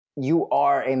you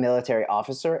are a military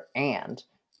officer and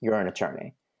you're an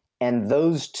attorney. And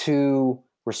those two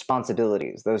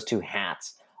responsibilities, those two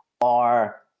hats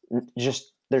are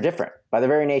they're different by their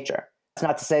very nature. It's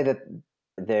not to say that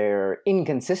they're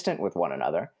inconsistent with one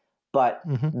another, but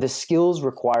the skills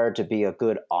required to be a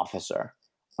good officer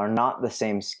are not the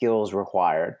same skills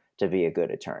required to be a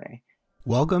good attorney.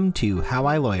 Welcome to How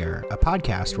I Lawyer, a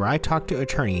podcast where I talk to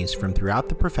attorneys from throughout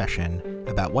the profession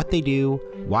about what they do,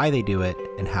 why they do it,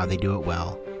 and how they do it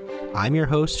well. I'm your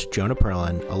host, Jonah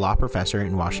Perlin, a law professor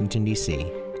in Washington,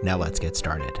 D.C. Now let's get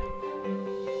started.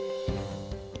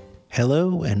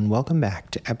 Hello, and welcome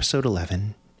back to episode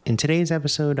 11. In today's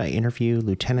episode, I interview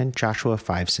Lieutenant Joshua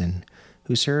Fiveson,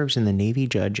 who serves in the Navy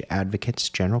Judge Advocates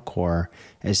General Corps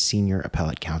as Senior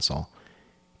Appellate Counsel.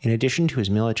 In addition to his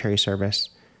military service,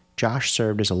 Josh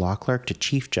served as a law clerk to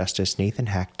Chief Justice Nathan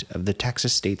Hecht of the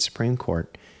Texas State Supreme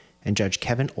Court and Judge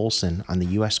Kevin Olson on the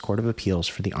U.S. Court of Appeals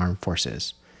for the Armed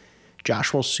Forces.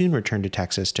 Josh will soon return to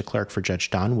Texas to clerk for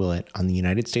Judge Don Willett on the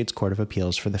United States Court of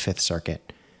Appeals for the Fifth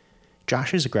Circuit.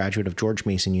 Josh is a graduate of George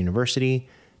Mason University,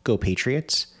 Go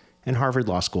Patriots, and Harvard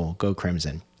Law School, Go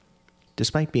Crimson.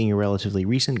 Despite being a relatively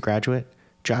recent graduate,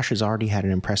 Josh has already had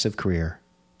an impressive career.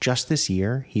 Just this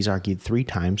year, he's argued 3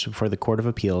 times before the Court of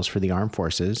Appeals for the Armed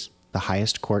Forces, the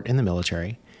highest court in the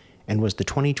military, and was the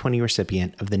 2020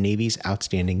 recipient of the Navy's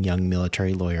Outstanding Young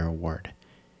Military Lawyer Award.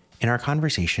 In our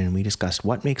conversation, we discussed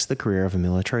what makes the career of a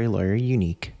military lawyer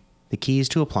unique, the keys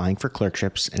to applying for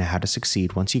clerkships and how to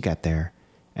succeed once you get there,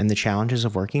 and the challenges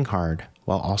of working hard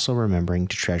while also remembering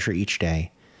to treasure each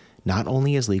day, not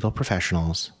only as legal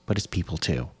professionals, but as people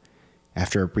too.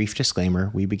 After a brief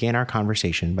disclaimer, we began our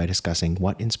conversation by discussing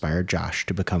what inspired Josh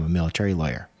to become a military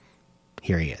lawyer.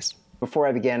 Here he is. Before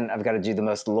I begin, I've got to do the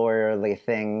most lawyerly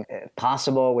thing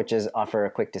possible, which is offer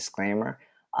a quick disclaimer.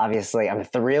 Obviously, I'm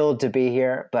thrilled to be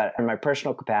here, but in my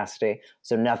personal capacity,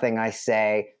 so nothing I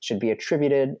say should be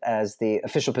attributed as the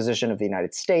official position of the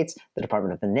United States, the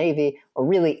Department of the Navy, or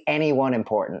really anyone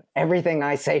important. Everything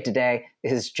I say today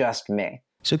is just me.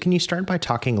 So can you start by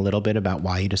talking a little bit about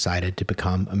why you decided to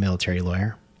become a military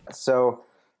lawyer? So,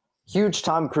 huge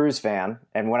Tom Cruise fan.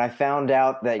 And when I found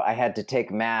out that I had to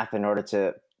take math in order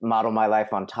to model my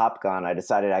life on Top Gun, I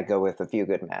decided I'd go with A Few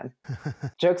Good Men.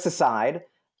 Jokes aside,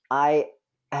 I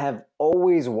have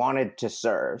always wanted to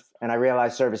serve. And I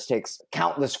realize service takes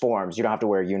countless forms. You don't have to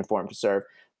wear a uniform to serve.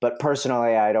 But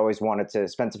personally, I'd always wanted to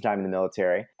spend some time in the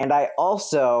military. And I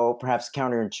also, perhaps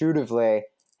counterintuitively,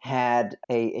 had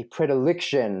a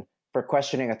predilection for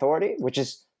questioning authority, which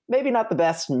is maybe not the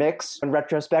best mix in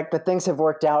retrospect, but things have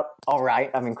worked out all right.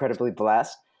 I'm incredibly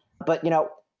blessed. But,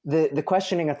 the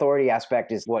questioning authority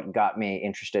aspect is what got me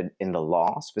interested in the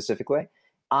law specifically.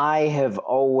 I have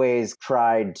always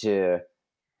tried to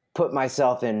put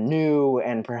myself in new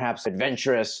and perhaps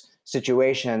adventurous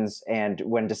situations, and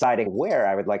when deciding where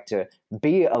I would like to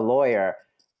be a lawyer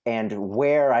and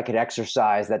where I could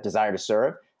exercise that desire to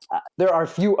serve, there are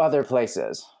few other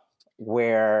places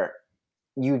where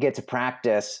you get to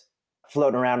practice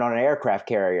floating around on an aircraft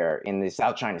carrier in the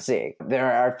South China Sea.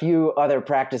 There are a few other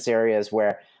practice areas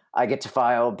where I get to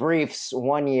file briefs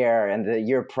one year, and the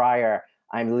year prior,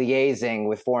 I'm liaising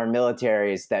with foreign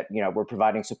militaries that we're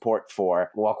providing support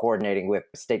for while coordinating with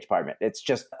the State Department. It's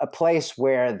just a place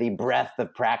where the breadth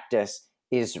of practice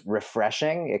is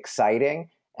refreshing, exciting,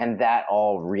 and that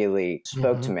all really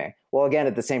spoke to me. Well, again,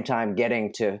 at the same time,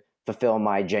 getting to fulfill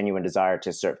my genuine desire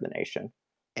to serve the nation.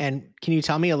 And can you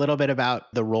tell me a little bit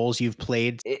about the roles you've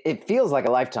played? It feels like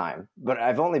a lifetime, but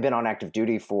I've only been on active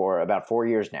duty for about 4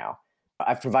 years now.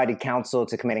 I've provided counsel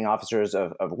to commanding officers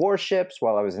of warships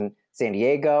while I was in San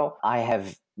Diego. I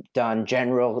have done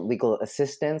general legal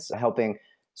assistance, helping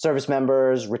service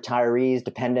members, retirees,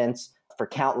 dependents for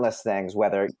countless things,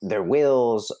 whether they're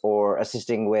wills or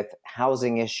assisting with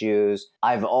housing issues.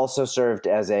 I've also served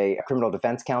as a criminal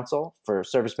defense counsel for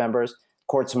service members,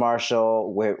 courts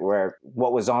martial, where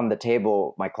what was on the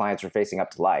table, my clients were facing up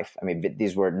to life. I mean,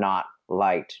 these were not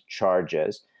light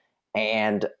charges.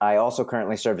 And I also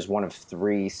currently serve as one of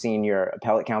 3 senior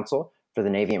appellate counsel for the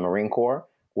Navy and Marine Corps.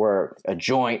 We're a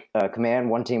joint command,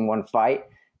 one team, one fight.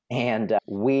 And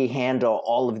we handle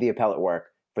all of the appellate work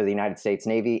for the United States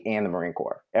Navy and the Marine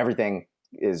Corps. Everything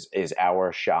is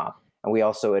our shop. And we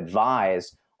also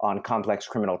advise on complex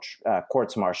criminal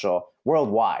courts martial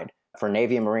worldwide for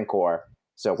Navy and Marine Corps.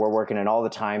 So we're working in all the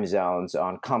time zones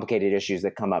on complicated issues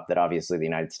that come up that obviously the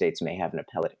United States may have an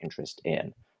appellate interest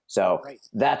in. So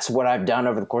That's what I've done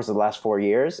over the course of the last 4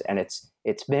 years, and it's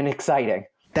been exciting.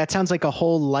 That sounds like a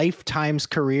whole lifetime's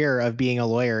career of being a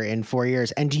lawyer in 4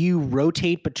 years. And do you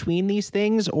rotate between these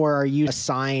things, or are you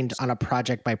assigned on a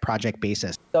project by project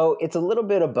basis? So it's a little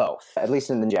bit of both, at least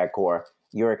in the JAG Corps.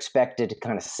 You're expected to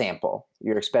kind of sample.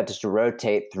 You're expected to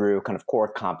rotate through kind of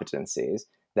core competencies.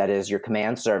 That is your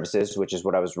command services, which is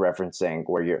what I was referencing,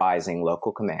 where you're advising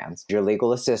local commands. Your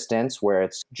legal assistance, where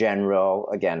it's general,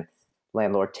 again,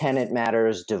 landlord-tenant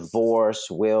matters, divorce,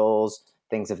 wills,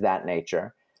 things of that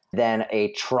nature. Then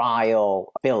a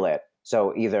trial billet.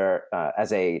 So either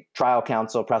as a trial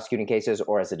counsel prosecuting cases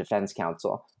or as a defense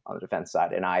counsel on the defense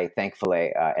side. And I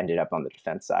thankfully ended up on the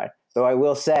defense side. Though I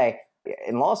will say,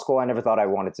 in law school, I never thought I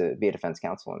wanted to be a defense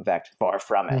counsel. In fact, far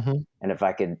from it. Mm-hmm. And if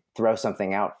I could throw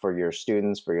something out for your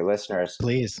students, for your listeners,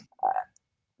 please.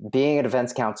 Being a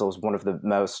defense counsel is one of the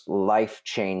most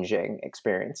life-changing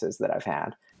experiences that I've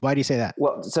had. Why do you say that?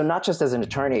 Well, so not just as an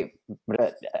attorney,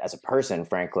 but as a person,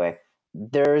 frankly,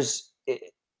 there's,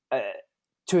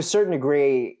 to a certain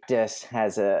degree, this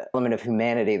has an element of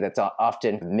humanity that's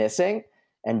often missing.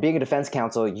 And being a defense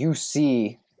counsel, you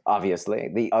see, obviously,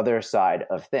 the other side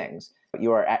of things.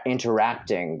 You are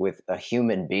interacting with a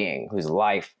human being whose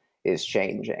life is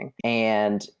changing.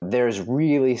 And there's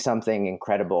really something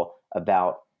incredible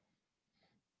about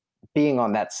being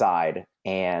on that side.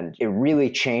 And it really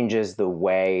changes the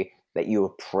way that you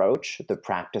approach the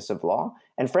practice of law.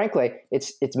 And frankly,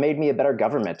 it's made me a better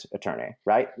government attorney,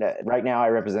 right? Right now, I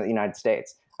represent the United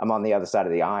States. I'm on the other side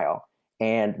of the aisle.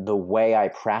 And the way I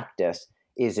practice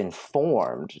is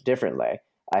informed differently.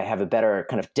 I have a better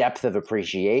kind of depth of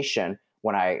appreciation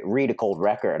when I read a cold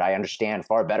record. I understand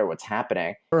far better what's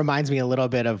happening. It reminds me a little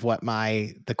bit of what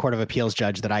the Court of Appeals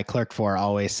judge that I clerked for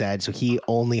always said. So he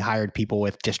only hired people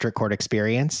with district court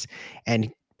experience.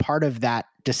 And part of that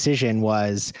decision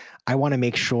was, I want to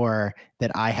make sure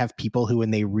that I have people who,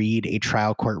 when they read a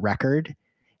trial court record,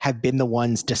 have been the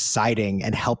ones deciding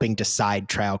and helping decide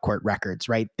trial court records,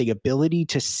 right? The ability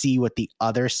to see what the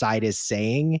other side is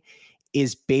saying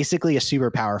is basically a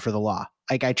superpower for the law.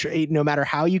 Like no matter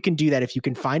how you can do that, if you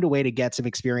can find a way to get some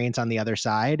experience on the other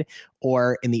side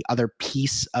or in the other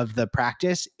piece of the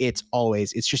practice, it's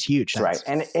just huge. Right.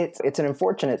 And it's an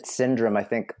unfortunate syndrome. I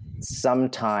think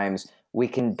sometimes we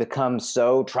can become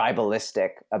so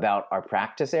tribalistic about our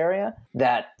practice area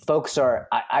that folks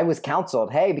I was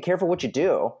counseled, hey, be careful what you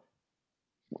do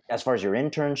as far as your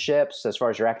internships, as far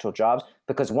as your actual jobs,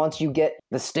 because once you get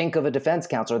the stink of a defense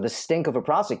counsel or the stink of a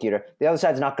prosecutor, the other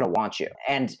side's not going to want you.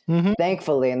 And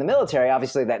thankfully in the military,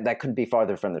 obviously that couldn't be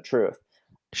farther from the truth.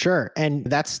 Sure. And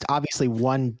that's obviously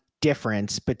one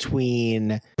difference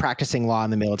between practicing law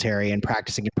in the military and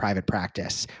practicing in private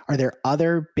practice. Are there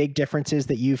other big differences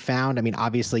that you found? I mean,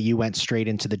 obviously you went straight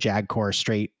into the JAG Corps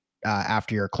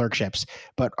after your clerkships,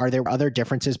 but are there other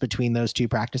differences between those two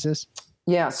practices?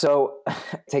 Yeah, so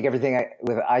take everything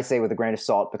I say with a grain of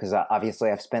salt, because obviously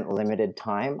I've spent limited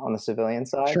time on the civilian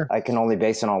side. Sure. I can only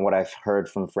base it on what I've heard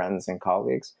from friends and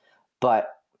colleagues. But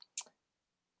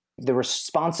the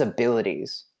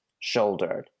responsibilities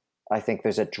shouldered, I think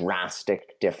there's a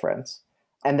drastic difference.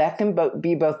 And that can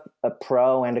be both a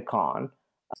pro and a con.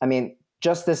 I mean,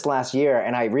 just this last year,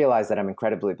 and I realize that I'm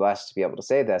incredibly blessed to be able to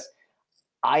say this,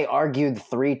 I argued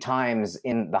 3 times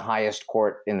in the highest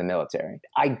court in the military.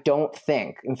 I don't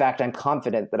think, in fact, I'm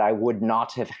confident that I would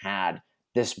not have had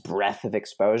this breadth of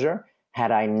exposure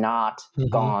had I not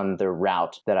gone the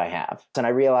route that I have. And I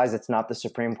realize it's not the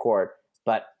Supreme Court,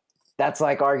 but that's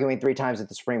like arguing 3 times at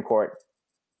the Supreme Court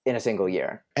in a single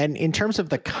year. And in terms of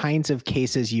the kinds of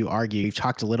cases you argue, you've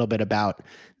talked a little bit about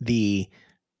the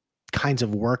kinds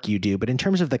of work you do, but in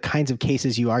terms of the kinds of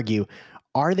cases you argue,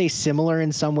 are they similar in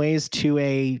some ways to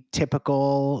a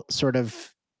typical sort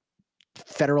of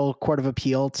federal court of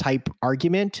appeal type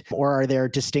argument, or are there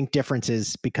distinct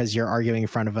differences because you're arguing in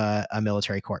front of a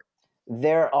military court?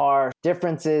 There are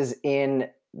differences in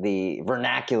the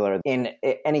vernacular. In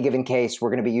any given case, we're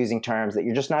going to be using terms that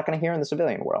you're just not going to hear in the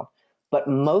civilian world. But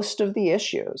most of the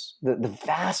issues, the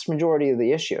vast majority of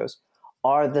the issues,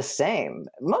 are the same.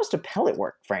 Most appellate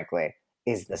work, frankly,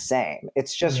 is the same.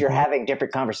 It's just you're having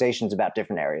different conversations about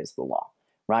different areas of the law,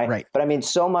 right? Right. But I mean,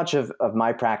 so much of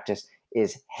my practice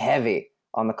is heavy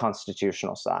on the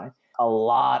constitutional side. A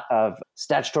lot of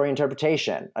statutory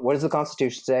interpretation. What does the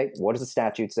Constitution say? What does the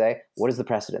statute say? What does the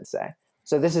precedent say?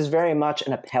 So this is very much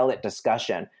an appellate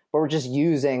discussion, but we're just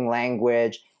using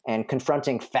language and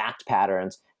confronting fact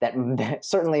patterns that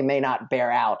certainly may not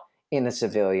bear out in the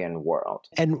civilian world.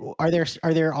 And are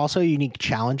there also unique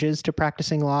challenges to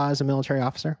practicing law as a military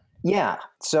officer? Yeah.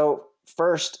 So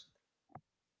first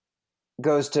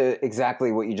goes to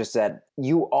exactly what you just said.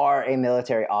 You are a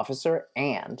military officer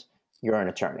and you're an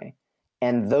attorney.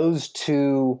 And those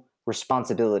two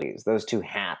responsibilities, those two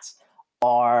hats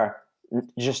are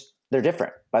they're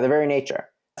different by their very nature.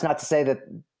 It's not to say that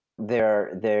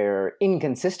they're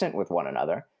inconsistent with one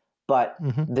another, but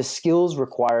the skills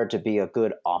required to be a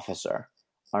good officer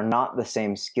are not the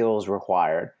same skills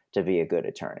required to be a good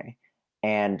attorney.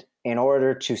 And in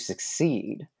order to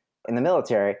succeed in the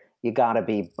military, you got to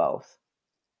be both.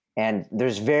 And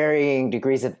there's varying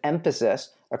degrees of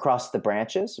emphasis across the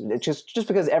branches. It's just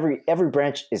because every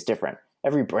branch is different.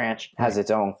 Every branch has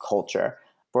its own culture.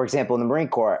 For example, in the Marine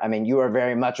Corps, I mean, you are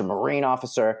very much a Marine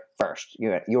officer first.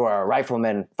 You are a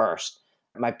rifleman first.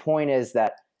 My point is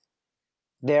that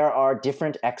there are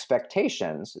different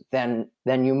expectations than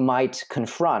you might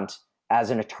confront as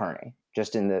an attorney,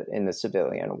 just in the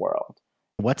civilian world.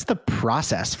 What's the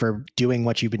process for doing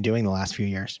what you've been doing the last few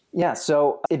years? Yeah,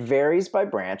 so it varies by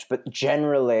branch, but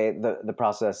generally the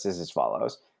process is as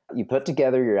follows. You put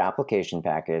together your application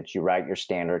package, you write your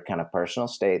standard kind of personal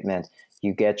statement,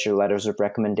 you get your letters of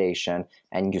recommendation,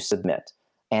 and you submit.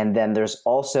 And then there's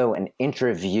also an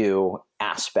interview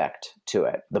aspect to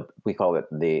it. We call it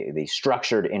the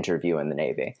structured interview in the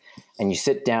Navy. And you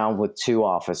sit down with two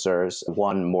officers,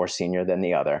 one more senior than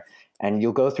the other, and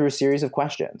you'll go through a series of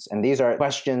questions. And these are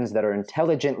questions that are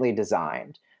intelligently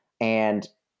designed. And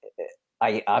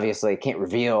I obviously can't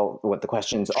reveal what the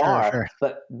questions are, Sure.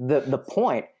 but the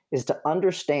point is to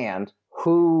understand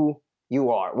who you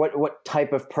are, what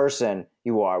type of person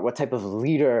you are, what type of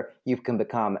leader you can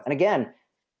become. And again,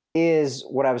 is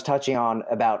what I was touching on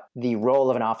about the role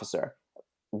of an officer.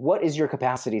 What is your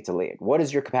capacity to lead? What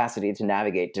is your capacity to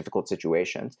navigate difficult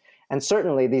situations? And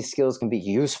certainly these skills can be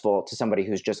useful to somebody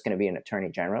who's just going to be an attorney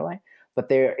generally, but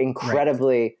they're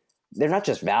incredibly, they're not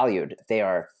just valued, they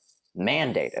are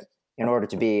mandated in order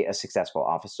to be a successful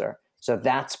officer. So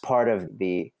that's part of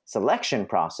the selection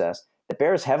process that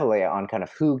bears heavily on kind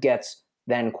of who gets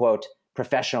then, quote,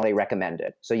 professionally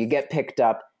recommended. So you get picked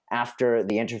up after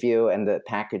the interview and the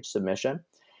package submission,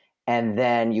 and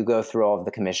then you go through all of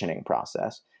the commissioning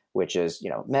process, which is,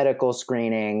 medical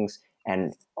screenings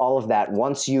and all of that.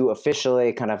 Once you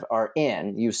officially kind of are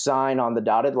in, you sign on the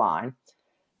dotted line.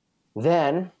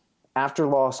 Then after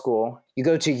law school, you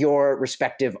go to your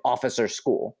respective officer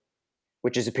school,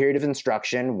 which is a period of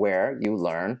instruction where you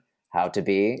learn how to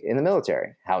be in the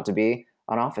military, how to be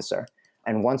an officer.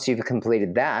 And once you've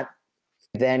completed that,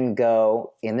 then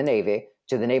go in the Navy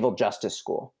to the Naval Justice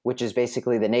School, which is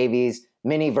basically the Navy's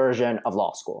mini version of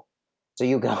law school. So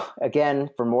you go again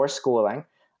for more schooling.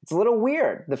 It's a little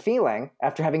weird, the feeling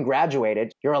after having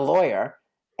graduated, you're a lawyer,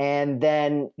 and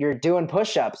then you're doing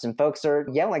push-ups and folks are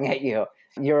yelling at you.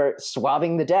 You're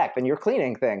swabbing the deck and you're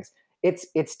cleaning things.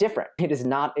 It's different. It is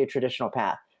not a traditional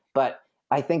path, but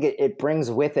I think it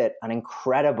brings with it an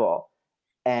incredible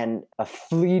and a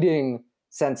fleeting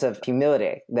sense of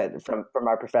humility that from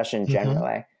our profession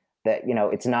generally, that,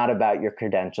 it's not about your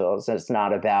credentials. It's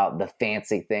not about the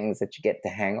fancy things that you get to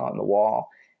hang on the wall.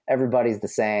 Everybody's the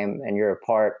same, and you're a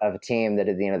part of a team that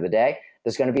at the end of the day,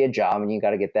 there's going to be a job and you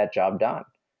got to get that job done.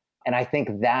 And I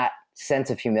think that sense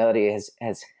of humility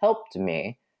has helped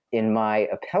me in my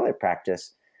appellate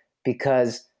practice,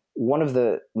 because one of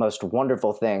the most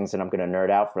wonderful things, and I'm going to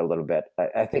nerd out for a little bit,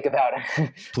 I think about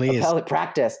appellate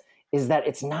practice, is that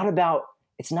it's not about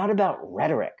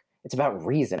rhetoric. It's about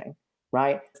reasoning,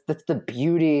 right? That's the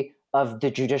beauty of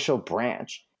the judicial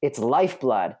branch. Its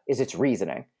lifeblood is its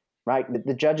reasoning, right?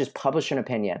 The judges publish an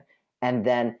opinion, and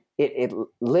then it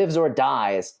lives or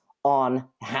dies on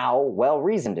how well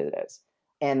reasoned it is.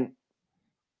 And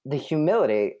the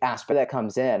humility aspect that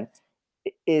comes in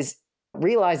is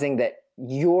realizing that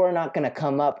you're not going to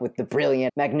come up with the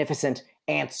brilliant, magnificent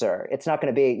answer. It's not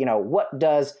going to be, what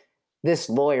does this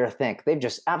lawyer think? They've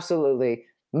just absolutely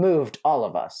moved all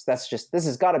of us. This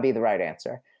has got to be the right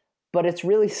answer. But it's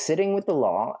really sitting with the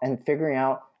law and figuring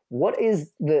out what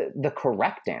is the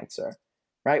correct answer,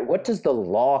 right? What does the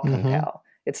law compel?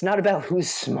 It's not about who's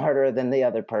smarter than the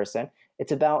other person.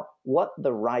 It's about what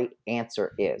the right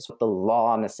answer is, what the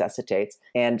law necessitates.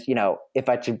 And, if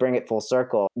I should bring it full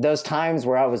circle, those times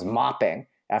where I was mopping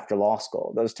after law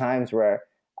school, those times where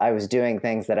I was doing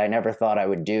things that I never thought I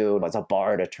would do as a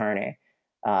barred attorney,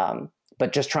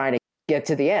 but just trying to get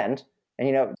to the end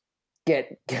and,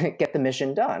 get the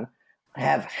mission done,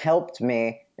 have helped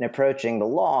me in approaching the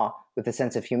law with a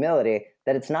sense of humility,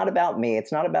 that it's not about me.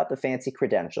 It's not about the fancy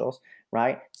credentials,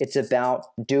 right? It's about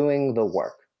doing the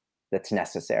work that's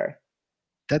necessary.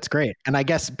 That's great. And I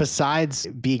guess besides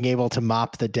being able to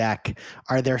mop the deck,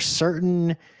 are there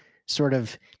certain sort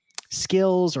of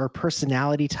skills or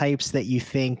personality types that you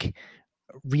think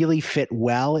really fit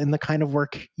well in the kind of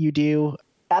work you do?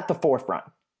 At the forefront,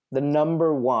 the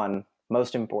number one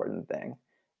most important thing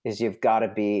is you've got to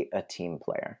be a team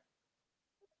player.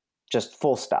 Just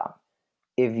full stop.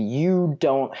 If you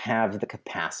don't have the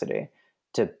capacity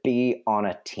to be on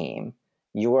a team,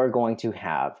 you are going to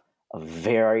have a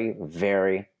very,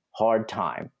 very hard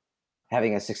time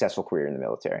having a successful career in the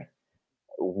military.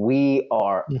 We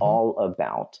are all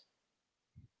about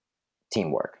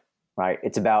teamwork, right?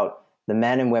 It's about the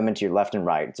men and women to your left and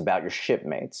right. It's about your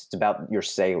shipmates. It's about your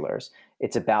sailors.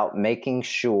 It's about making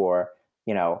sure,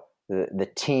 the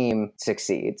team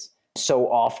succeeds.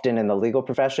 So often in the legal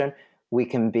profession, we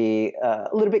can be a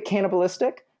little bit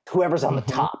cannibalistic. Whoever's on the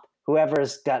top,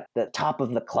 whoever's got the top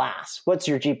of the class. What's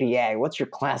your GPA? What's your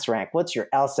class rank? What's your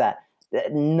LSAT?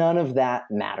 None of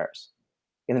that matters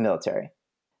in the military.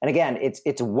 And again,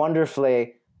 it's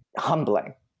wonderfully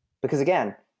humbling because,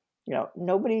 again,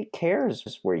 nobody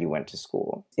cares where you went to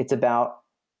school. It's about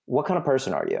what kind of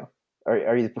person are you?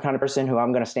 Are you the kind of person who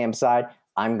I'm going to stand beside,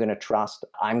 I'm going to trust,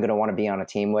 I'm going to want to be on a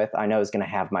team with, I know is going to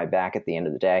have my back at the end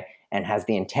of the day and has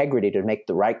the integrity to make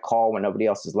the right call when nobody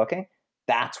else is looking?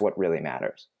 That's what really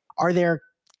matters. Are there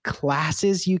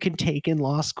classes you can take in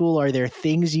law school? Are there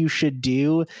things you should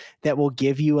do that will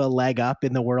give you a leg up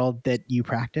in the world that you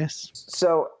practice?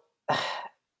 So,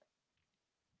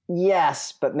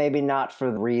 yes, but maybe not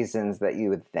for the reasons that you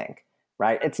would think,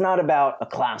 right? It's not about a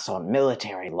class on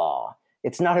military law.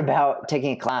 It's not about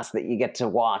taking a class that you get to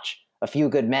watch A Few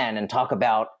Good Men and talk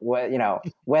about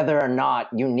whether or not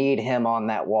you need him on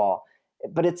that wall.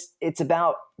 But it's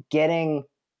about getting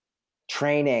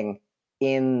training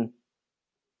in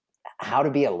how to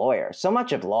be a lawyer. So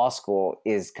much of law school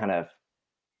is kind of,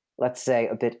 let's say,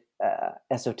 a bit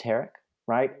esoteric,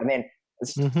 right? I mean,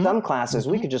 some classes,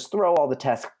 we could just throw all the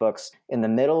textbooks in the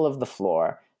middle of the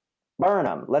floor, burn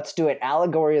them. Let's do it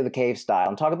allegory of the cave style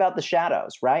and talk about the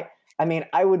shadows, right? I mean,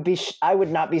 I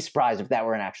would not be surprised if that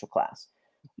were an actual class.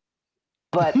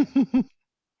 But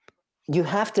you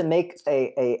have to make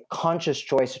a conscious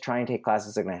choice to try and take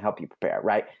classes that are going to help you prepare,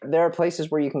 right? There are places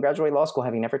where you can graduate law school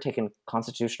having never taken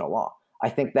constitutional law. I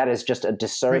think that is just a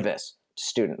disservice to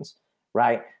students,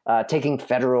 right? Taking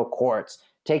federal courts,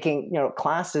 taking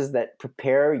classes that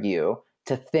prepare you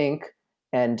to think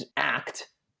and act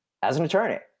as an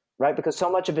attorney, right? Because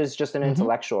so much of it is just an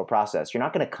intellectual process. You're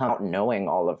not going to come out knowing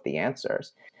all of the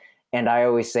answers. And I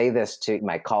always say this to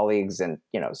my colleagues and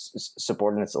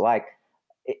subordinates alike.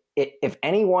 If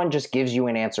anyone just gives you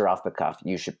an answer off the cuff,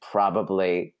 you should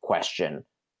probably question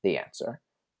the answer,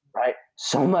 right?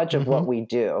 So much of what we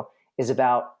do is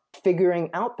about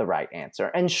figuring out the right answer.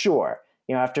 And sure,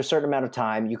 after a certain amount of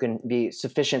time, you can be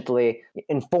sufficiently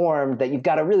informed that you've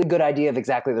got a really good idea of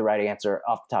exactly the right answer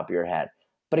off the top of your head.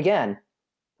 But again,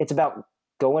 it's about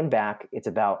going back. It's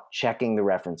about checking the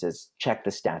references, check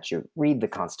the statute, read the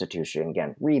Constitution,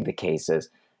 again, read the cases,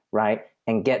 right?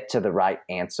 And get to the right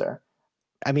answer.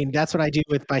 I mean, that's what I do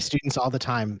with my students all the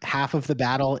time. Half of the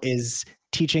battle is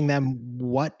teaching them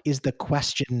what is the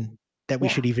question that we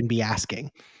should even be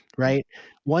asking, right?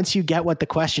 Once you get what the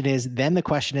question is, then the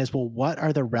question is, well, what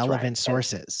are the relevant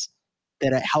sources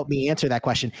that help me answer that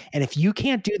question? And if you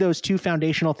can't do those two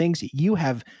foundational things, you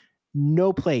have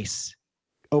no place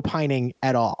opining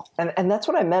at all. And that's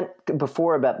what I meant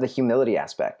before about the humility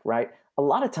aspect, right? A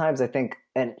lot of times I think,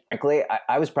 and frankly,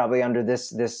 I was probably under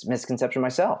this misconception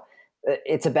myself.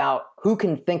 It's about who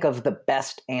can think of the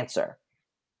best answer,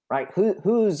 right?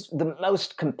 Who's the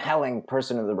most compelling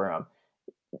person in the room?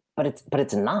 But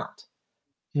it's not.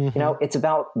 It's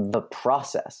about the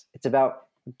process. It's about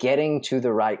getting to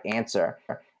the right answer.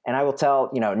 And I will tell,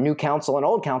 new counsel and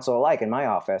old counsel alike in my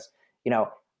office,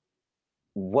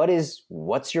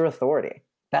 what's your authority?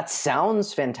 That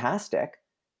sounds fantastic,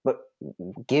 but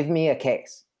give me a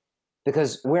case.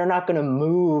 Because we're not going to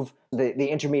move the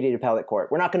intermediate appellate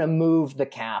court. We're not going to move the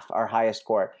CAF, our highest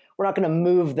court. We're not going to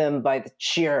move them by the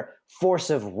sheer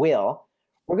force of will.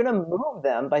 We're going to move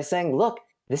them by saying, look,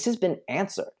 this has been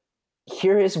answered.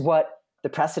 Here is what the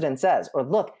precedent says. Or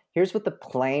look, here's what the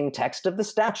plain text of the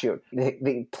statute,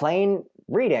 the plain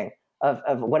reading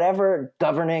of whatever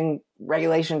governing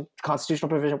regulation, constitutional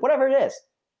provision, whatever it is,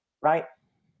 right?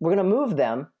 We're going to move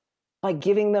them by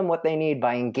giving them what they need,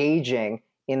 by engaging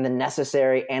in the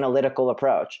necessary analytical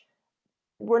approach.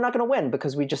 We're not going to win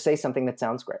because we just say something that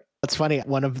sounds great. It's funny.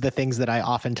 One of the things that I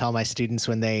often tell my students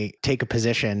when they take a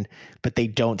position, but they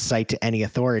don't cite to any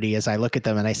authority, is I look at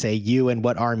them and I say, you and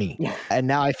what army? Yeah. And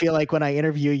now I feel like when I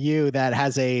interview you, that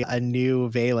has a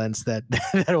new valence that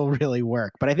will really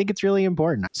work. But I think it's really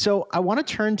important. So I want to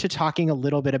turn to talking a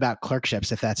little bit about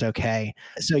clerkships, if that's okay.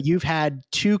 So you've had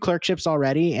 2 clerkships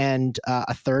already and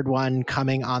a third one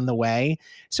coming on the way.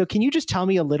 So can you just tell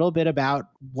me a little bit about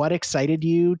what excited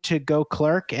you to go clerk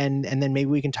clerk, and then maybe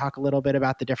we can talk a little bit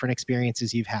about the different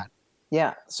experiences you've had.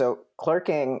 Yeah. So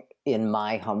clerking, in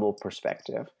my humble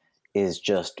perspective, is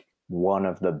just one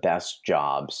of the best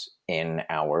jobs in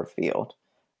our field.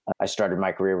 I started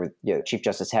my career with Chief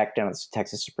Justice Hecht down at the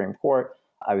Texas Supreme Court.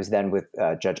 I was then with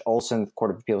Judge Olson,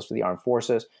 Court of Appeals for the Armed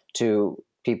Forces, two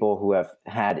people who have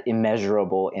had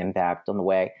immeasurable impact on the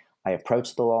way I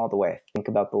approach the law, the way I think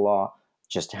about the law,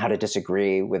 just how to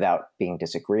disagree without being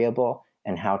disagreeable,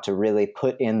 and how to really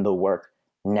put in the work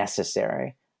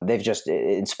necessary. They've just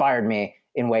inspired me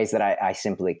in ways that I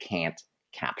simply can't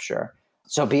capture.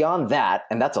 So beyond that,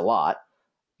 and that's a lot.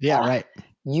 Yeah, right.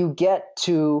 You get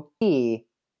to see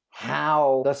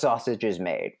how the sausage is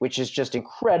made, which is just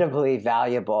incredibly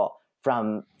valuable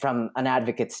from an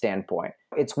advocate's standpoint.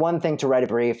 It's one thing to write a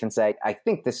brief and say, I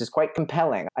think this is quite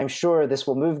compelling. I'm sure this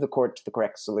will move the court to the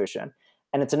correct solution.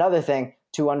 And it's another thing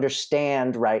to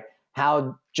understand, right,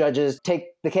 how judges take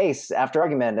the case after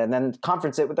argument and then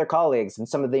conference it with their colleagues and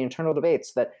some of the internal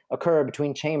debates that occur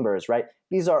between chambers, right?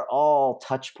 These are all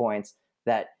touch points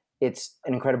that it's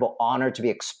an incredible honor to be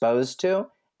exposed to,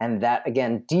 and that,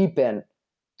 again, deepen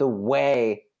the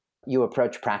way you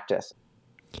approach practice.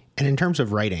 And in terms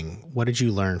of writing, what did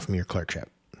you learn from your clerkship?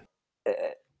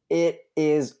 It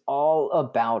is all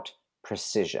about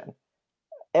precision.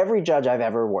 Every judge I've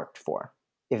ever worked for,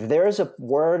 if there's a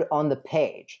word on the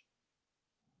page,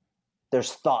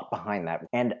 there's thought behind that.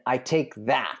 And I take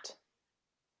that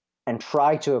and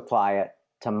try to apply it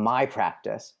to my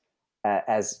practice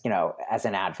as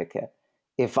an advocate.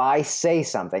 If I say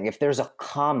something, if there's a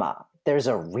comma, there's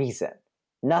a reason.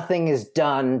 Nothing is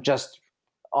done just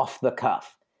off the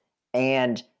cuff.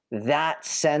 And that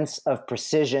sense of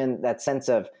precision, that sense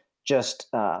of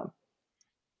just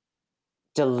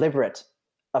deliberate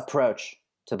approach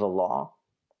to the law,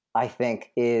 I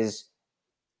think is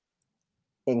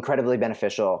incredibly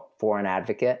beneficial for an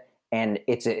advocate. And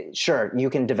sure,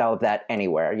 you can develop that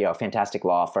anywhere, fantastic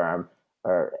law firm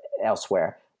or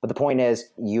elsewhere. But the point is,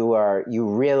 you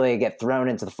really get thrown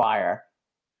into the fire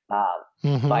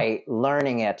by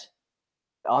learning it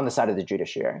on the side of the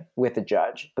judiciary with the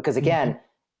judge. Because again,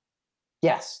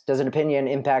 yes, does an opinion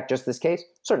impact just this case?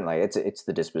 Certainly, it's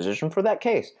the disposition for that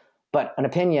case. But an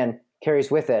opinion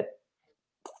carries with it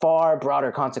far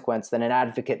broader consequence than an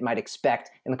advocate might expect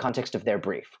in the context of their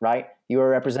brief, right? You are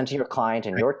representing your client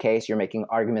in your case. You're making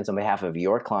arguments on behalf of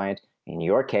your client in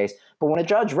your case. But when a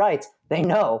judge writes, they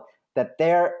know that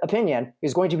their opinion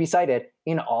is going to be cited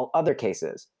in all other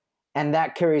cases. And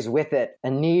that carries with it a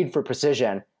need for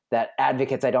precision that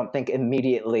advocates, I don't think,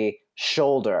 immediately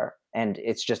shoulder. And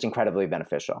it's just incredibly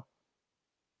beneficial.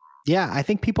 Yeah, I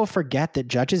think people forget that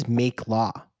judges make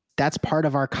law. That's part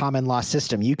of our common law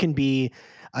system. You can be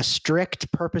a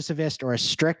strict purposivist or a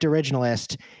strict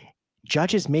originalist.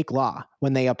 Judges make law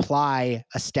when they apply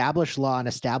established law and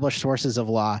established sources of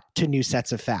law to new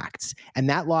sets of facts. And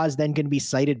that law is then going to be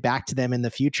cited back to them in the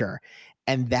future.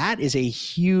 And that is a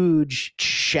huge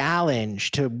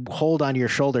challenge to hold on your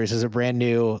shoulders as a brand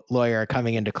new lawyer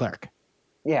coming into clerk.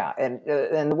 Yeah. And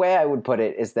the way I would put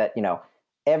it is that,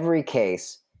 every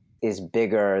case is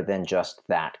bigger than just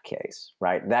that case,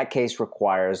 right? That case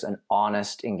requires an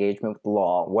honest engagement with the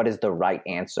law. What is the right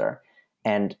answer?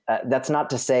 And that's not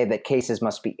to say that cases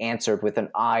must be answered with an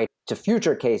eye to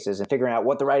future cases and figuring out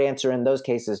what the right answer in those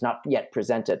cases not yet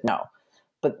presented. No.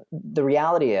 But the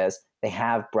reality is they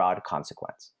have broad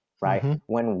consequence, right? Mm-hmm.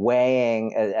 When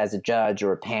weighing as a judge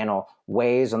or a panel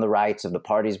weighs on the rights of the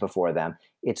parties before them,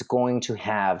 it's going to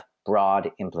have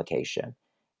broad implication.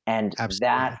 And Absolutely.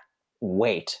 That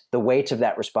weight, the weight of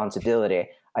that responsibility,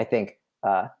 I think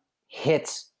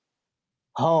hits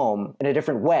home in a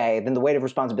different way than the weight of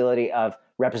responsibility of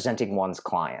representing one's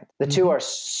client. The two are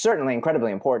certainly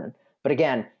incredibly important, but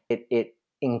again, it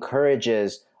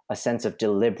encourages a sense of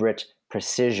deliberate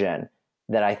precision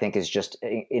that I think is just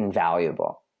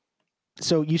invaluable.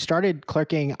 So you started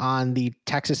clerking on the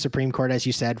Texas Supreme Court, as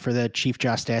you said, for the Chief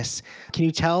Justice. Can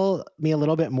you tell me a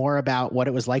little bit more about what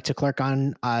it was like to clerk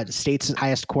on state's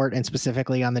highest court and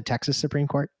specifically on the Texas Supreme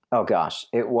Court? Oh gosh,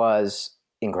 it was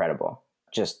incredible.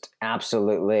 Just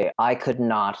absolutely. I could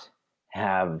not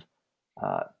have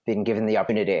been given the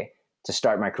opportunity to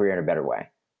start my career in a better way.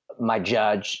 My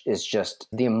judge is just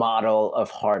the model of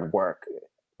hard work.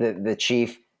 The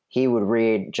chief, he would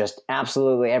read just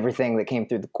absolutely everything that came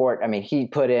through the court. I mean, he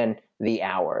put in the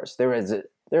hours. There is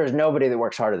nobody that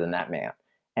works harder than that man.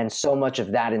 And so much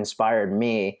of that inspired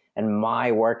me and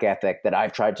my work ethic that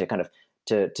I've tried to kind of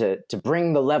to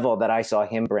bring the level that I saw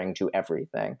him bring to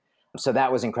everything. So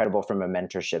that was incredible from a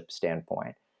mentorship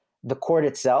standpoint. The court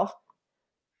itself,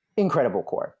 incredible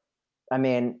court. I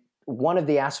mean, one of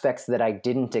the aspects that I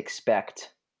didn't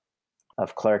expect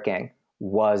of clerking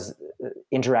was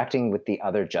interacting with the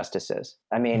other justices.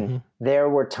 I mean, there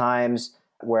were times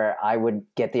where I would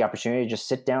get the opportunity to just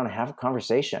sit down and have a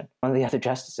conversation with one of the other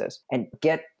justices and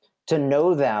get to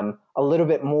know them a little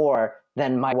bit more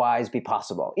than might otherwise be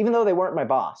possible, even though they weren't my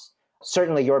boss.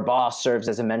 Certainly your boss serves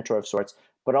as a mentor of sorts,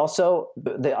 but also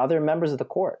the other members of the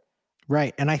court.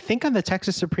 Right. And I think on the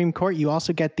Texas Supreme Court, you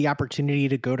also get the opportunity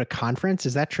to go to conference.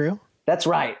 Is that true? That's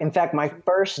right. In fact, my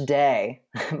first day,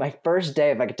 if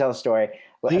I could tell a story,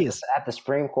 Please. at the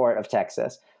Supreme Court of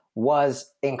Texas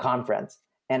was in conference.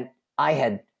 And I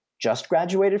had just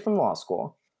graduated from law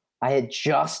school. I had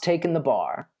just taken the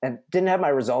bar and didn't have my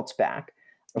results back.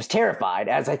 I was terrified,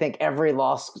 as I think every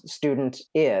law student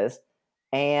is.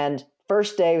 And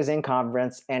first day was in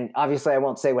conference. And obviously I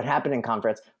won't say what happened in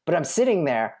conference, but I'm sitting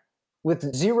there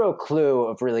with zero clue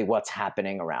of really what's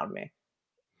happening around me.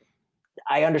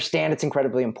 I understand it's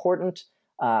incredibly important.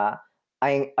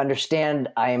 I understand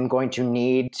I am going to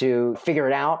need to figure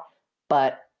it out,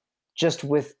 but just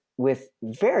with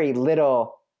very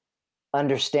little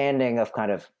understanding of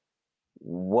kind of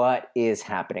what is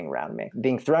happening around me.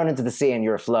 Being thrown into the sea and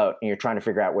you're afloat and you're trying to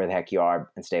figure out where the heck you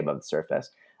are and stay above the surface.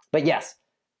 But yes,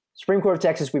 Supreme Court of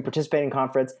Texas, we participate in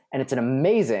conference, and it's an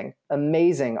amazing,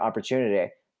 amazing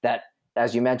opportunity that,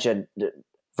 as you mentioned,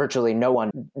 virtually no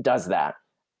one does that.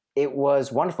 It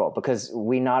was wonderful because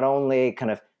we not only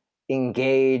kind of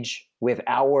engage with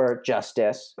our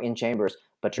justice in chambers,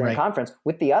 but during conference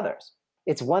with the others.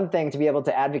 It's one thing to be able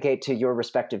to advocate to your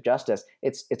respective justice.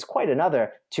 It's quite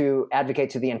another to advocate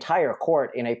to the entire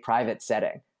court in a private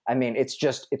setting. I mean, it's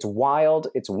wild,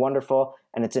 it's wonderful,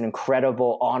 and it's an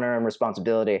incredible honor and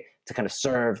responsibility to kind of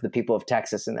serve the people of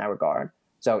Texas in that regard.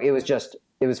 So it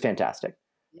was fantastic.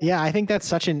 Yeah, I think that's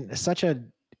such a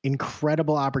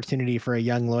incredible opportunity for a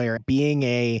young lawyer. Being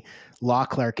a law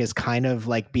clerk is kind of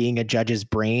like being a judge's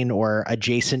brain or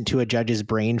adjacent to a judge's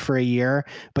brain for a year,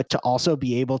 but to also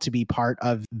be able to be part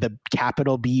of the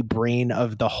capital B brain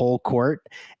of the whole court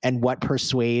and what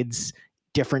persuades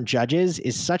different judges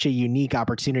is such a unique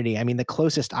opportunity. I mean, the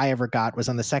closest I ever got was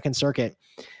on the Second Circuit.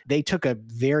 They took a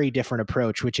very different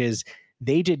approach, which is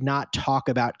they did not talk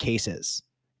about cases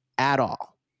at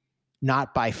all,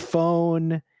 not by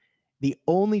phone. The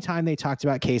only time they talked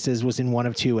about cases was in one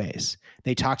of two ways.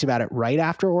 They talked about it right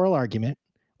after oral argument,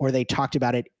 or they talked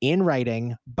about it in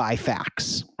writing by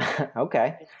fax.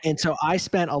 Okay. And so I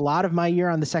spent a lot of my year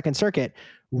on the Second Circuit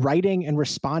writing and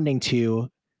responding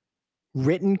to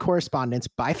written correspondence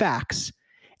by fax,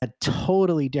 a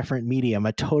totally different medium,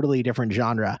 a totally different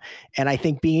genre. And I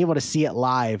think being able to see it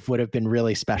live would have been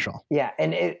really special. Yeah.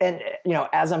 And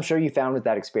as I'm sure you found with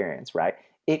that experience, right?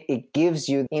 It gives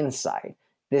you insight,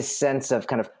 this sense of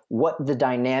kind of what the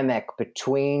dynamic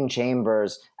between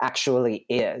chambers actually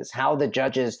is, how the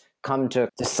judges come to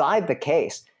decide the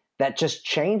case, that just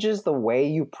changes the way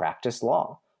you practice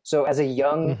law. So as a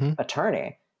young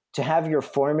attorney, to have your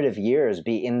formative years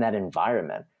be in that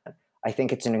environment, I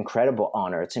think it's an incredible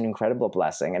honor. It's an incredible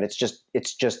blessing. And it's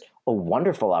just a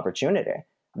wonderful opportunity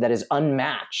that is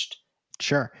unmatched.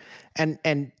 Sure.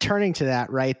 And turning to that,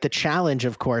 right, the challenge,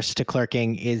 of course, to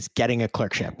clerking is getting a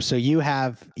clerkship. So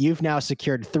you've now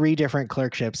secured 3 different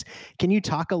clerkships. Can you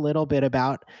talk a little bit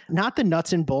about not the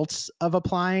nuts and bolts of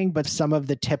applying, but some of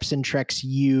the tips and tricks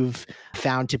you've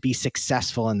found to be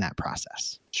successful in that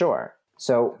process? Sure.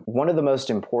 So one of the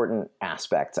most important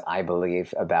aspects, I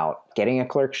believe, about getting a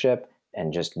clerkship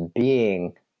and just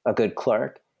being a good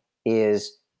clerk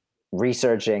is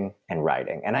researching and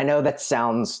writing. And I know that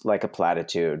sounds like a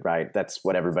platitude, right? That's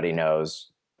what everybody knows.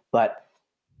 But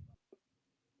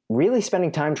really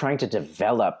spending time trying to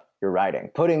develop your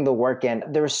writing, putting the work in.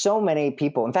 There are so many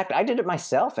people. In fact, I did it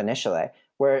myself initially,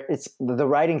 where it's the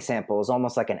writing sample is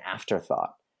almost like an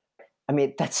afterthought. I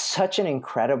mean, that's such an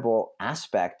incredible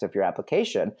aspect of your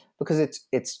application because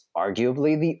it's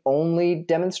arguably the only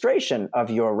demonstration of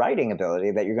your writing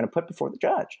ability that you're going to put before the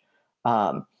judge.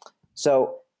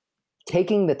 So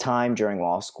taking the time during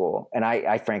law school, and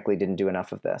I frankly didn't do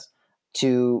enough of this,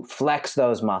 to flex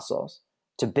those muscles,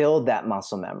 to build that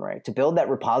muscle memory, to build that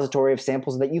repository of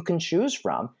samples that you can choose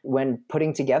from when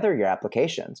putting together your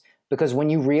applications. Because when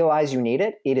you realize you need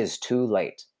it, it is too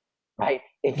late, right?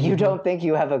 If you don't think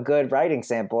you have a good writing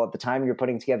sample at the time you're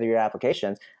putting together your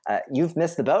applications, you've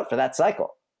missed the boat for that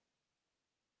cycle.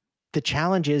 The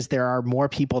challenge is there are more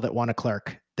people that want to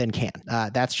clerk than can.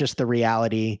 That's just the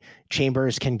reality.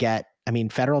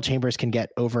 Federal chambers can get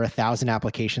over 1,000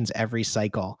 applications every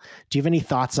cycle. Do you have any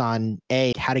thoughts on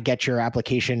A, how to get your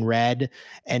application read,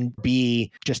 and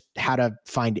B, just how to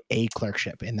find a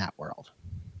clerkship in that world?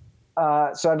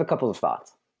 So I have a couple of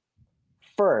thoughts.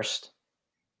 First,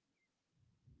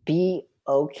 be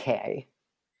okay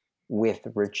with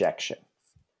rejection.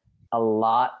 A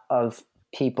lot of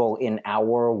people in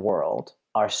our world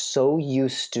are so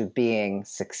used to being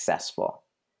successful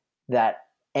that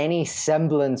any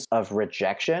semblance of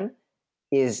rejection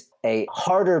is a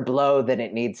harder blow than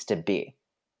it needs to be.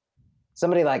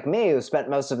 Somebody like me who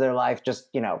spent most of their life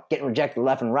just, getting rejected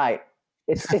left and right,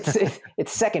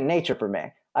 it's second nature for me.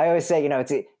 I always say,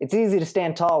 it's easy to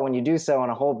stand tall when you do so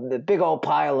on the big old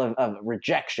pile of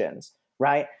rejections,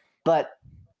 right? But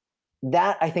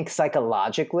that, I think,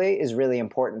 psychologically is really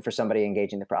important for somebody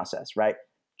engaging the process, right?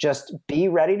 Just be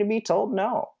ready to be told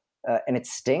no. And it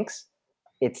stinks.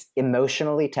 It's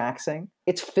emotionally taxing.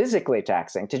 It's physically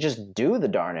taxing to just do the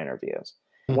darn interviews.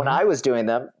 Mm-hmm. When I was doing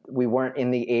them, we weren't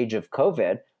in the age of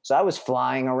COVID. So I was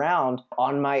flying around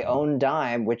on my own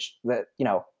dime, which,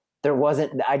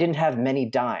 I didn't have many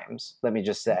dimes, let me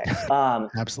just say.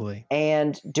 Absolutely.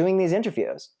 And doing these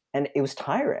interviews, and it was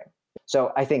tiring.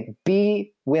 So I think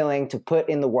be willing to put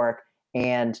in the work,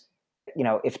 and,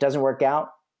 if it doesn't work out,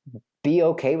 be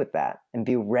okay with that and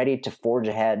be ready to forge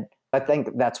ahead. I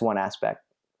think that's one aspect.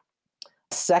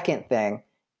 Second thing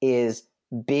is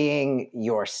being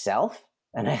yourself.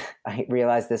 And I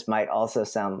realize this might also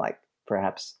sound like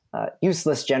perhaps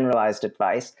useless generalized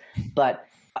advice, but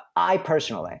I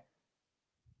personally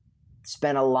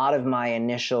spent a lot of my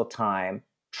initial time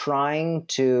trying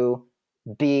to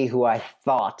be who I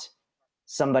thought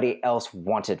somebody else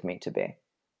wanted me to be,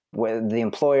 with the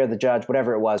employer, the judge,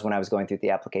 whatever it was, when I was going through the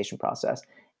application process.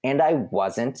 And I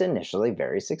wasn't initially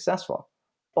very successful.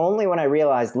 Only when I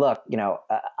realized, look,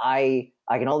 I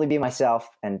can only be myself,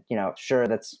 and, sure,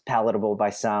 that's palatable by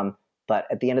some, but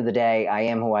at the end of the day, I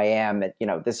am who I am.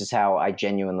 And, this is how I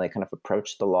genuinely kind of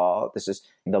approach the law. This is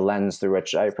the lens through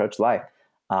which I approach life.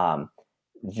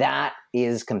 That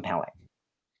is compelling,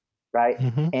 right?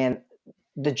 Mm-hmm. And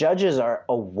the judges are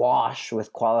awash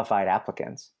with qualified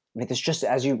applicants. I mean, there's just,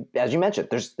 as you mentioned,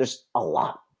 there's a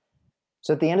lot.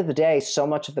 So at the end of the day, so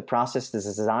much of the process is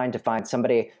designed to find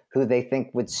somebody who they think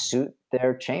would suit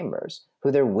their chambers, who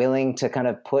they're willing to kind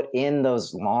of put in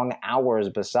those long hours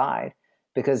beside.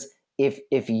 Because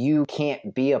if you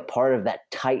can't be a part of that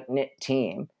tight-knit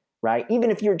team, right,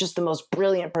 even if you're just the most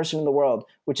brilliant person in the world,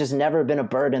 which has never been a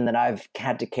burden that I've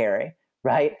had to carry,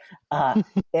 right,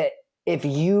 if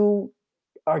you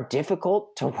are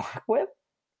difficult to work with,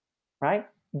 right,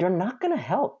 you're not going to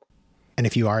help. And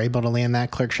if you are able to land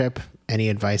that clerkship, any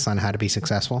advice on how to be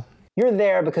successful? You're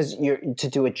there because you're to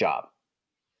do a job.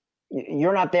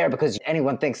 You're not there because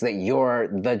anyone thinks that you're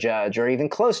the judge or even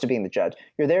close to being the judge.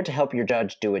 You're there to help your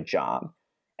judge do a job.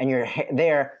 And you're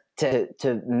there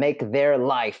to make their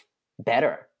life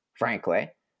better, frankly.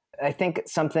 I think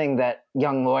something that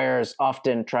young lawyers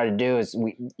often try to do is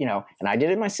and I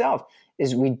did it myself,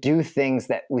 is we do things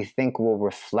that we think will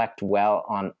reflect well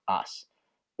on us.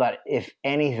 But if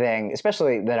anything,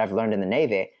 especially that I've learned in the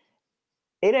Navy,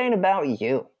 it ain't about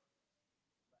you,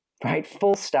 right?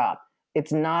 Full stop.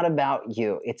 It's not about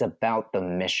you. It's about the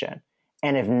mission.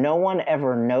 And if no one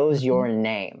ever knows your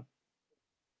name,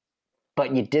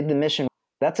 but you did the mission,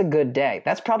 that's a good day.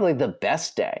 That's probably the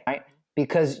best day, right?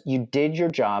 Because you did your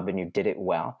job and you did it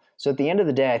well. So at the end of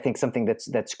the day, I think something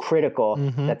that's critical,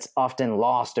 that's often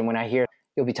lost. And when I hear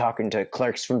you'll be talking to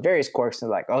clerks from various courts, and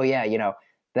like, oh yeah,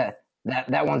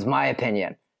 that one's my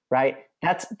opinion, right?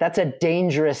 That's a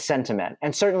dangerous sentiment.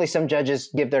 And certainly some judges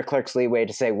give their clerks leeway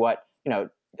to say what,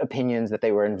 opinions that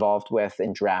they were involved with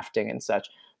in drafting and such.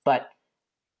 But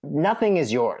nothing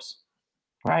is yours,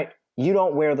 right? You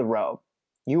don't wear the robe.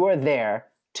 You are there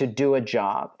to do a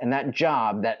job. And that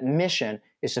job, that mission,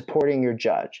 is supporting your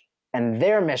judge. And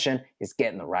their mission is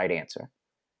getting the right answer.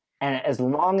 And as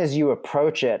long as you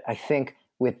approach it, I think,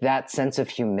 with that sense of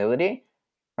humility,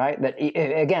 right? That,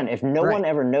 again, if no one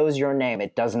ever knows your name,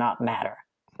 it does not matter.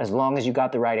 As long as you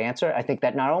got the right answer, I think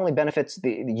that not only benefits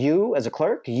you as a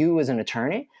clerk, you as an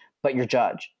attorney, but your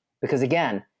judge. Because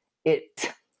again, it's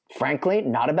frankly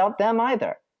not about them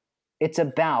either. It's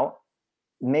about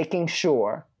making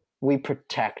sure we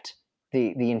protect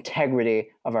the integrity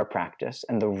of our practice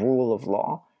and the rule of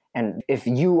law. And if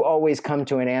you always come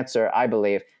to an answer, I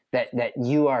believe, that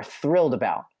you are thrilled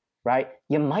about, right,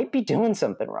 you might be doing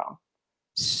something wrong.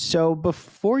 So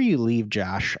before you leave,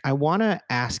 Josh, I want to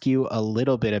ask you a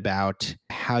little bit about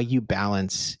how you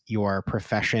balance your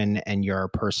profession and your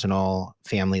personal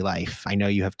family life. I know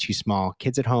you have 2 small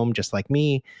kids at home, just like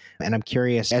me. And I'm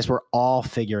curious, as we're all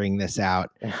figuring this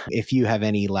out, if you have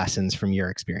any lessons from your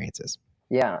experiences.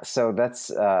 Yeah, so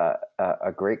that's a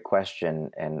great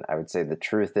question. And I would say the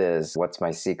truth is, what's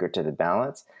my secret to the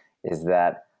balance is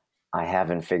that I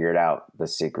haven't figured out the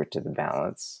secret to the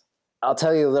balance. I'll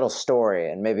tell you a little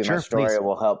story, and maybe my story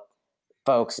will help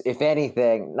folks, if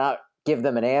anything, not give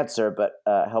them an answer, but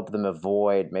help them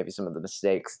avoid maybe some of the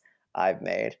mistakes I've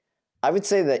made. I would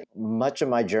say that much of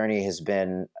my journey has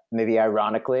been, maybe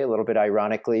ironically, a little bit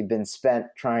ironically, been spent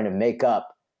trying to make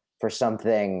up for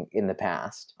something in the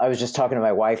past. I was just talking to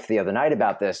my wife the other night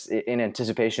about this in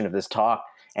anticipation of this talk,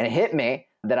 and it hit me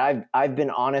that I've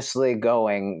been honestly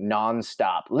going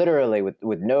nonstop, literally with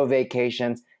no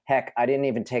vacations. Heck, I didn't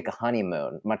even take a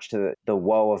honeymoon, much to the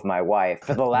woe of my wife,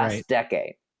 for the last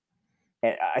decade.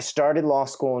 And I started law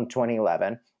school in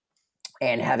 2011,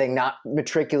 and having not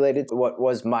matriculated what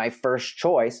was my first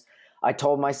choice, I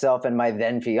told myself and my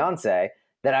then fiance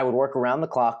that I would work around the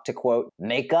clock to, quote,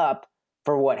 make up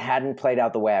for what hadn't played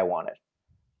out the way I wanted.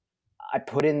 I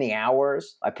put in the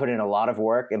hours, I put in a lot of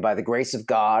work, and by the grace of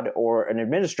God or an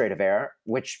administrative error,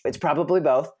 which it's probably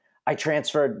both, I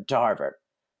transferred to Harvard.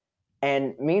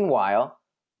 And meanwhile,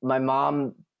 my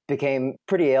mom became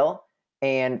pretty ill,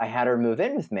 and I had her move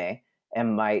in with me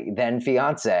and my then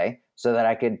fiance so that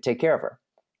I could take care of her.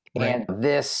 Right. And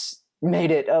this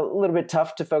made it a little bit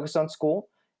tough to focus on school.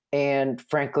 And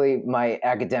frankly, my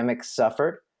academics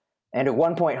suffered. And at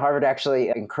one point, Harvard actually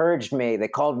encouraged me. They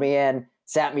called me in,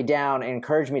 sat me down, and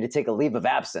encouraged me to take a leave of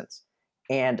absence.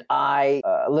 And I,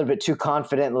 a little bit too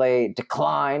confidently,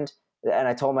 declined. And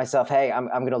I told myself, hey, I'm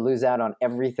going to lose out on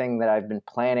everything that I've been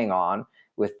planning on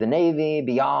with the Navy,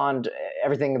 beyond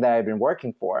everything that I've been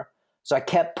working for. So I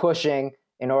kept pushing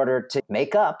in order to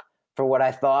make up for what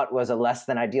I thought was a less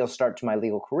than ideal start to my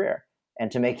legal career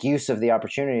and to make use of the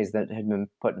opportunities that had been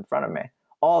put in front of me.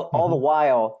 All the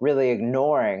while really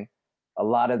ignoring a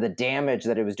lot of the damage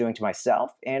that it was doing to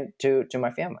myself and to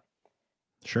my family.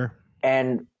 Sure.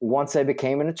 And once I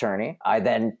became an attorney, I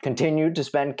then continued to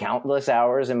spend countless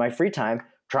hours in my free time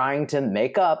trying to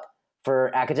make up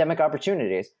for academic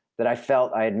opportunities that I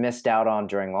felt I had missed out on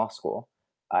during law school.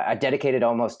 I dedicated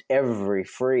almost every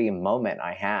free moment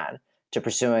I had to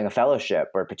pursuing a fellowship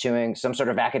or pursuing some sort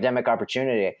of academic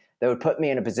opportunity that would put me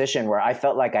in a position where I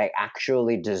felt like I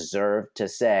actually deserved to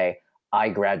say I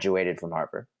graduated from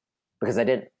Harvard, because I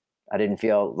didn't. I didn't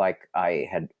feel like I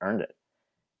had earned it.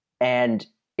 And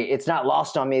it's not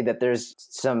lost on me that there's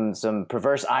some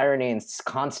perverse irony in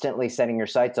constantly setting your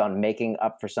sights on making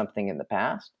up for something in the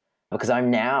past, because I'm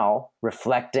now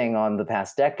reflecting on the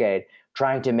past decade,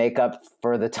 trying to make up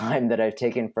for the time that I've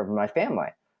taken from my family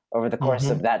over the course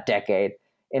of that decade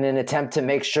in an attempt to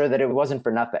make sure that it wasn't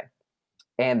for nothing.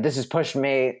 And this has pushed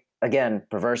me, again,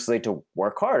 perversely, to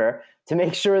work harder to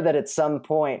make sure that at some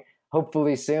point,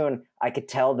 hopefully soon, I could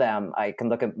tell them, I can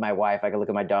look at my wife, I can look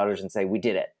at my daughters and say, we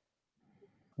did it.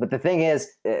 But the thing is,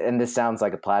 and this sounds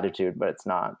like a platitude, but it's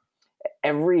not,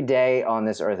 every day on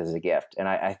this earth is a gift. And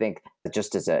I think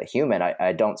just as a human,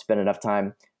 I don't spend enough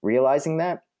time realizing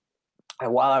that.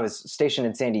 And while I was stationed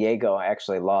in San Diego, I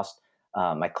actually lost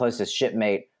my closest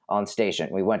shipmate on station.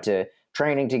 We went to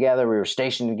training together. We were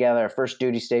stationed together, our first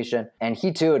duty station. And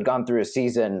he too had gone through a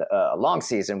season, a long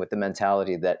season, with the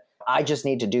mentality that I just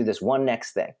need to do this one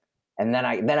next thing. And then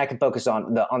I can focus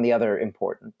on the other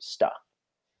important stuff.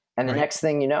 And the next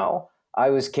thing you know, I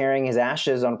was carrying his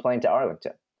ashes on a plane to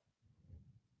Arlington.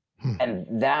 And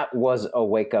that was a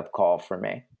wake-up call for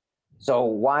me. So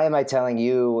why am I telling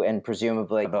you and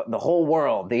presumably the whole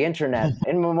world, the internet,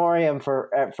 in memoriam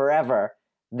forever,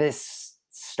 this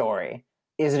story?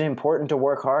 Is it important to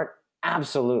work hard?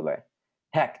 Absolutely.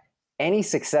 Heck, any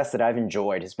success that I've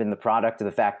enjoyed has been the product of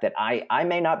the fact that I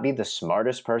may not be the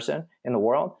smartest person in the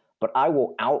world, but I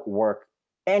will outwork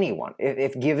anyone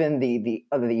if given the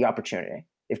opportunity,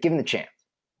 if given the chance.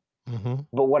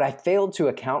 But what I failed to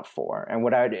account for, and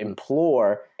what I'd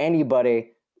implore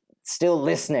anybody still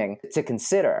listening to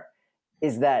consider,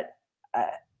 is that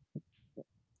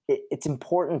it's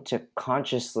important to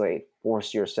consciously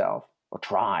force yourself, or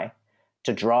try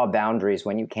to draw boundaries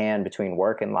when you can between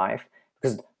work and life,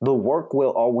 because the work will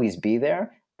always be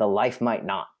there, the life might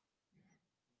not.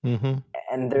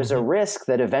 And there's a risk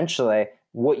that eventually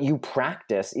what you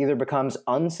practice either becomes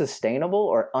unsustainable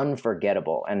or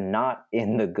unforgettable, and not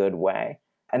in the good way.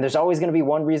 And there's always going to be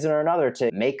one reason or another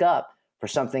to make up for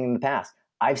something in the past.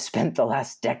 I've spent the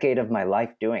last decade of my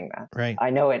life doing that. Right. I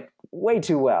know it way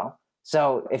too well.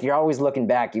 So if you're always looking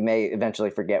back, you may eventually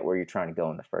forget where you're trying to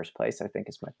go in the first place, I think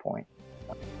is my point.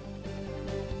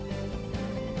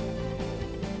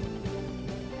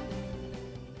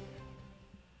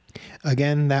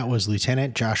 Again, that was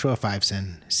Lieutenant Joshua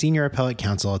Fiveson, Senior Appellate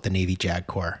Counsel at the Navy JAG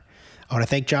Corps. I want to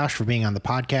thank Josh for being on the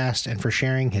podcast and for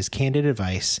sharing his candid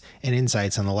advice and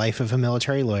insights on the life of a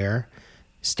military lawyer,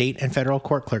 state and federal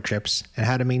court clerkships, and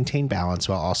how to maintain balance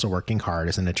while also working hard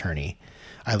as an attorney.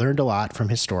 I learned a lot from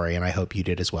his story, and I hope you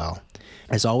did as well.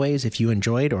 As always, if you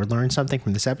enjoyed or learned something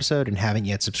from this episode and haven't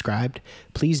yet subscribed,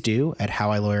 please do at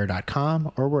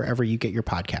howilawyer.com or wherever you get your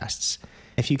podcasts.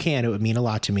 If you can, it would mean a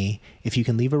lot to me if you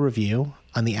can leave a review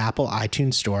on the Apple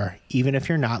iTunes Store, even if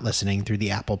you're not listening through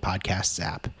the Apple Podcasts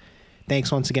app.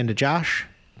 Thanks once again to Josh.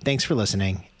 Thanks for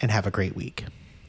listening, and have a great week.